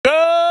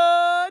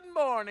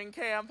morning,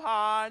 Camp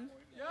Han.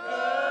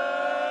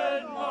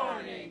 Good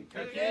morning,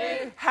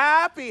 Cookie.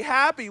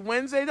 Happy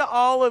Wednesday to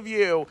all of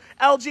you.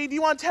 LG, do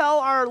you want to tell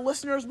our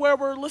listeners where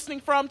we're listening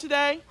from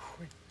today?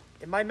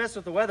 It might mess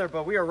with the weather,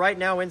 but we are right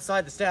now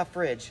inside the staff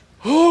fridge.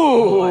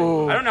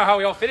 Ooh. I don't know how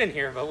we all fit in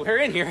here, but we're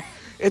in here.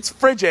 It's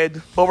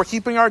frigid, but we're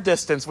keeping our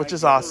distance, which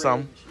is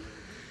awesome.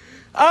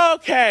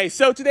 Okay,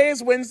 so today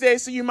is Wednesday,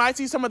 so you might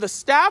see some of the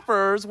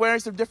staffers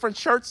wearing some different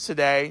shirts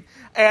today.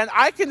 And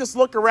I can just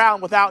look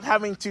around without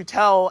having to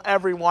tell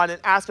everyone and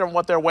ask them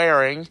what they're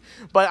wearing.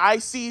 But I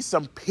see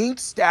some pink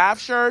staff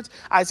shirts.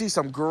 I see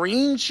some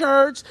green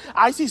shirts.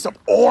 I see some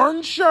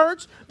orange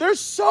shirts. There's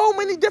so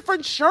many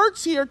different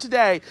shirts here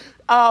today.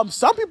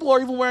 Some people are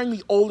even wearing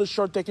the oldest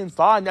shirt they can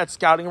find that's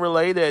scouting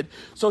related.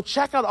 So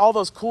check out all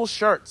those cool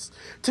shirts.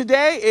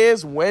 Today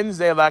is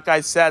Wednesday, like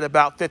I said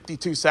about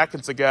 52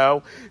 seconds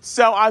ago.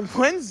 So on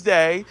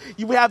Wednesday,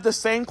 you have the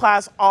same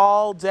class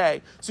all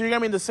day. So you're going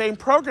to be in the same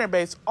program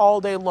base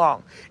all day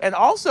long. And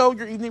also,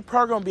 your evening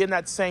program will be in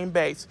that same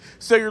base.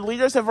 So your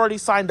leaders have already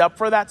signed up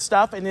for that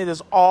stuff, and it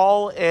is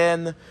all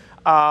in...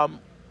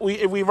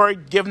 We've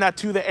already given that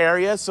to the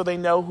area so they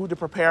know who to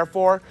prepare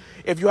for.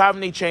 If you have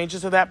any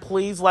changes to that,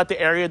 please let the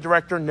area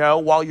director know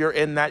while you're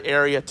in that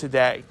area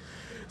today.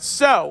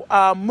 So,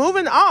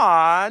 moving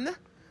on,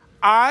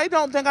 I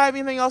don't think I have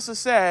anything else to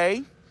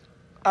say.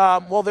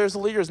 Well, there's a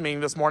leaders meeting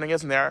this morning,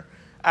 isn't there,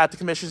 at the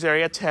commissioners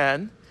area at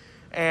 10.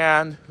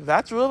 And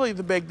that's really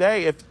the big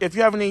day. If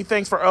you have any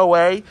things for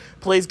OA,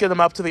 please get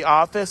them up to the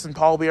office, and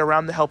Paul will be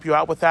around to help you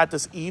out with that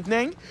this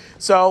evening.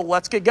 So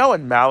let's get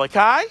going.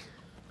 Malachi?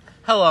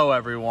 Hello,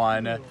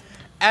 everyone.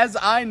 As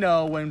I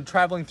know, when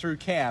traveling through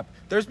camp,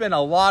 there's been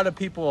a lot of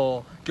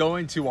people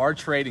going to our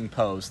trading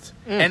post.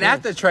 Mm-hmm. And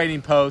at the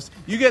trading post,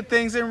 you get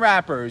things in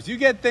wrappers. You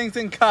get things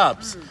in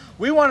cups.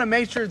 We want to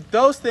make sure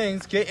those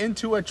things get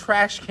into a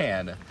trash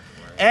can.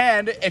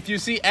 And if you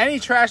see any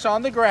trash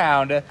on the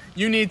ground,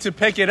 you need to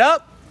pick it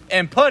up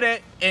and put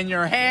it in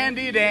your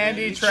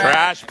handy-dandy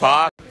trash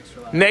pot.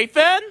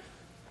 Nathan?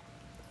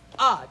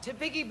 To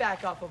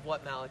piggyback off of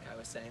what Malachi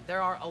was saying,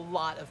 there are a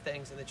lot of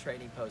things in the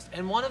trading post.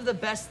 And one of the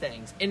best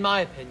things, in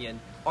my opinion,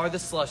 are the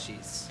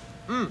slushies.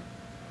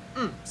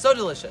 So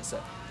delicious.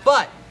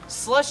 But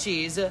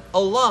slushies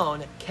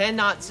alone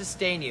cannot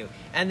sustain you.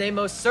 And they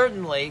most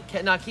certainly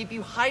cannot keep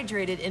you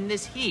hydrated in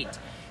this heat.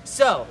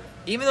 So,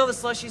 even though the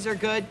slushies are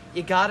good,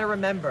 you gotta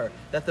remember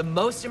that the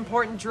most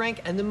important drink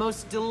and the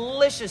most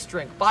delicious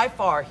drink by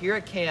far here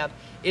at camp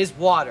is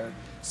water.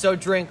 So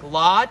drink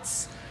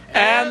lots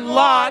and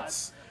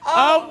lots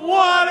of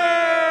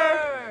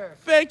water!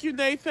 Thank you,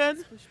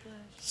 Nathan.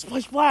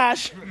 Splish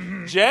splash.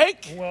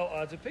 Jake?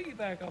 Well, to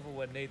piggyback off of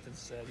what Nathan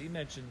said, he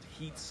mentioned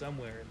heat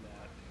somewhere in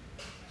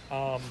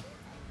that.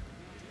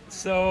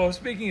 So,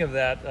 speaking of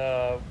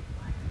that,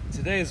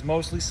 today is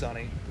mostly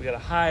sunny. We got a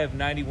high of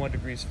 91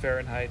 degrees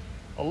Fahrenheit,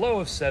 a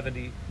low of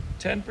 70,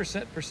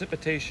 10%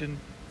 precipitation,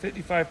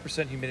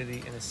 55%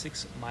 humidity, and a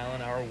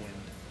 6-mile-an-hour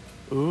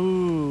wind.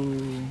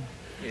 Ooh.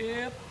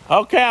 Yep.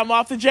 Okay, I'm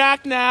off the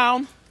jack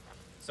now.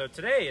 So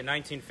today, in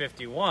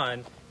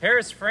 1951,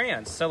 Paris,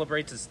 France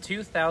celebrates its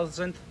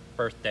 2000th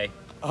birthday.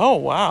 Oh,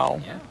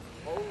 wow. Yeah.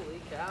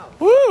 Holy cow.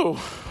 Woo.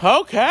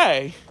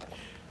 Okay.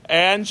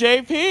 And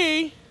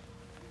JP?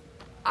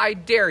 I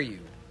dare you.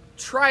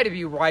 Try to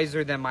be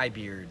wiser than my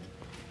beard.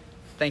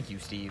 Thank you,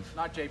 Steve.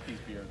 Not JP's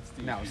beard.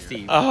 Steve's beard.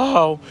 Steve.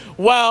 Oh,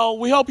 well,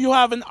 we hope you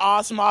have an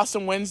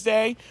awesome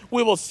Wednesday.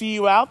 We will see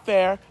you out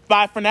there.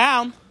 Bye for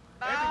now.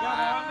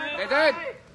 Nathan!